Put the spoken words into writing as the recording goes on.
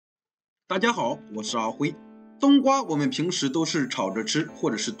大家好，我是阿辉。冬瓜我们平时都是炒着吃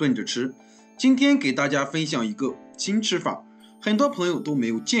或者是炖着吃，今天给大家分享一个新吃法，很多朋友都没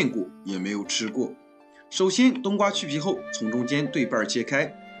有见过也没有吃过。首先冬瓜去皮后从中间对半切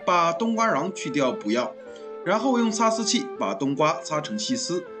开，把冬瓜瓤去掉不要，然后用擦丝器把冬瓜擦成细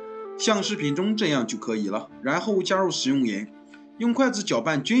丝，像视频中这样就可以了。然后加入食用盐，用筷子搅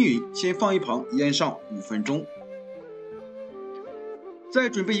拌均匀，先放一旁腌上5分钟。再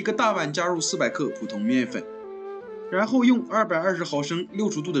准备一个大碗，加入400克普通面粉，然后用220毫升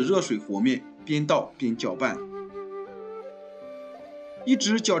60度的热水和面，边倒边搅拌，一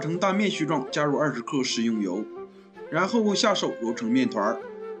直搅成大面絮状，加入20克食用油，然后下手揉成面团。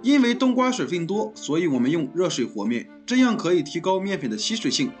因为冬瓜水分多，所以我们用热水和面，这样可以提高面粉的吸水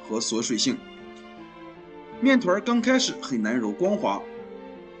性和锁水性。面团刚开始很难揉光滑，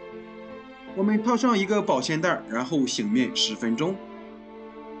我们套上一个保鲜袋，然后醒面10分钟。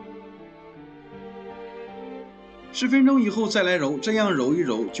10分钟以后再来揉，这样揉一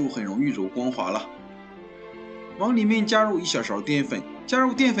揉就很容易揉光滑了。往里面加入1小勺淀粉，加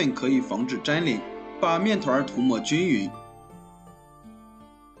入淀粉可以防止粘连，把面团涂抹均匀，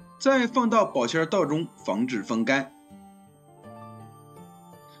再放到保鲜袋中防止风干。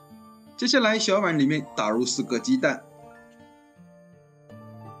接下来小碗里面打入4个鸡蛋，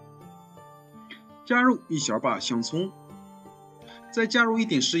加入1小把香葱，再加入一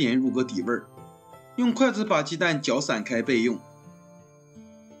点食盐入个底味儿。用筷子把鸡蛋搅散开备用。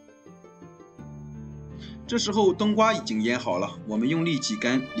这时候冬瓜已经腌好了，我们用力挤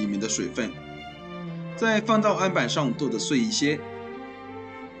干里面的水分，再放到案板上剁得碎一些。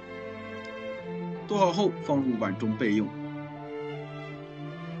剁好后放入碗中备用。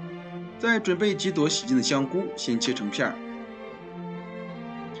再准备几朵洗净的香菇，先切成片，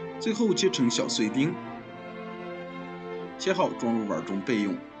最后切成小碎丁，切好装入碗中备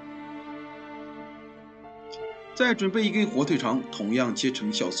用。再准备1根火腿肠，同样切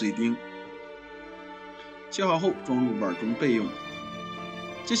成小碎丁，切好后装入碗中备用。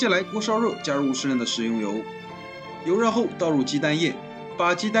接下来锅烧热，加入适量的食用油，油热后倒入鸡蛋液，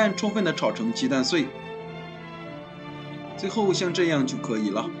把鸡蛋充分的炒成鸡蛋碎，最后像这样就可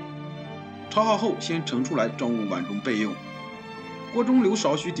以了。炒好后先盛出来装入碗中备用。锅中留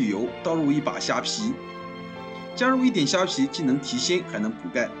少许底油，倒入1把虾皮，加入一点虾皮，既能提鲜还能补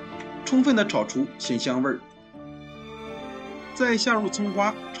钙，充分的炒出鲜香味儿。再下入葱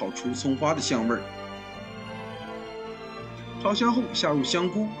花，炒出葱花的香味儿。炒香后下入香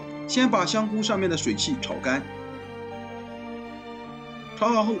菇，先把香菇上面的水汽炒干。炒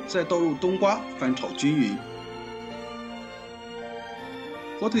好后再倒入冬瓜，翻炒均匀。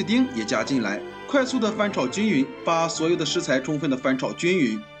火腿丁也加进来，快速的翻炒均匀，把所有的食材充分的翻炒均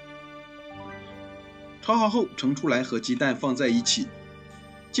匀。炒好后盛出来和鸡蛋放在一起。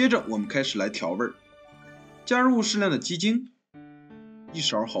接着我们开始来调味儿，加入适量的鸡精，1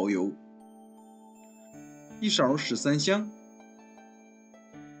勺蚝油，1勺13香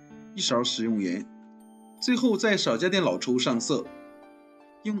，1勺食用盐，最后再少加点老抽上色，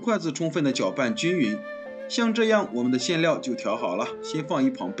用筷子充分的搅拌均匀。像这样我们的馅料就调好了，先放一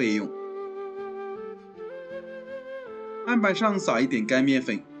旁备用。案板上撒一点干面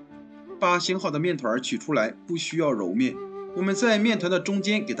粉，把醒好的面团取出来，不需要揉面，我们在面团的中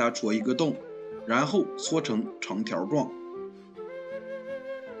间给它戳一个洞，然后搓成长条状，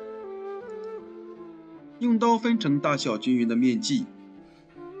用刀分成大小均匀的面剂，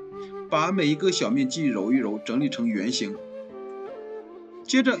把每一个小面剂揉一揉，整理成圆形。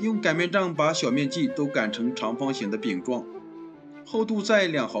接着用擀面杖把小面剂都擀成长方形的饼状，厚度在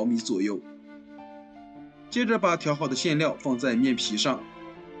2毫米左右。接着把调好的馅料放在面皮上，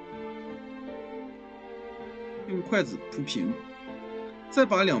用筷子铺平，再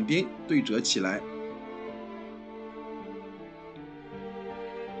把两边对折起来，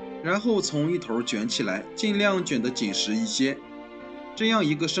然后从一头卷起来，尽量卷得紧实一些，这样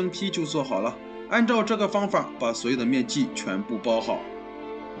一个生坯就做好了。按照这个方法把所有的面剂全部包好。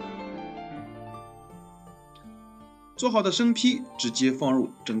做好的生坯直接放入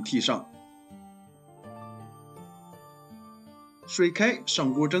蒸屉上，水开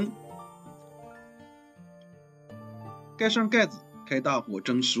上锅蒸，盖上盖子，开大火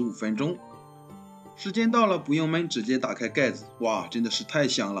蒸15分钟。时间到了不用焖，直接打开盖子，哇，真的是太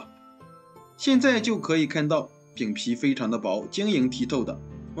香了。现在就可以看到饼皮非常的薄，晶莹剔透的，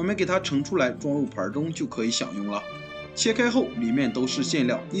我们给它盛出来装入盘中就可以享用了。切开后里面都是馅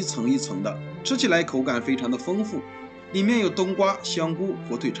料，一层一层的，吃起来口感非常的丰富，里面有冬瓜、香菇、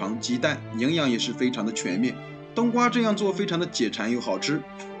火腿肠、鸡蛋，营养也是非常的全面。冬瓜这样做非常的解馋又好吃，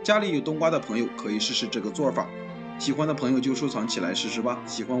家里有冬瓜的朋友可以试试这个做法。喜欢的朋友就收藏起来试试吧。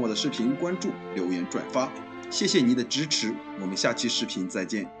喜欢我的视频，关注、留言、转发，谢谢你的支持。我们下期视频再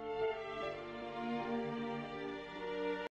见。